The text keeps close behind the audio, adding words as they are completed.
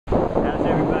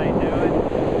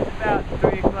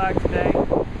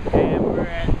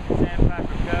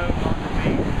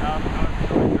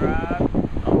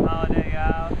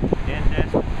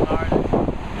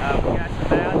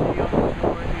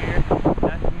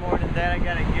I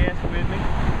got a guest with me.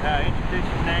 Introduce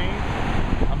your name.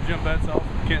 I'm Jim Betzoff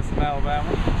from Kinston, Alabama.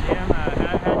 Jim, how do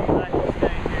you like to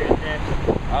stay here at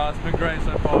Destin? It's been great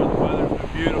so far. The weather's been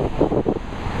beautiful.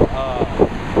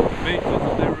 Beach is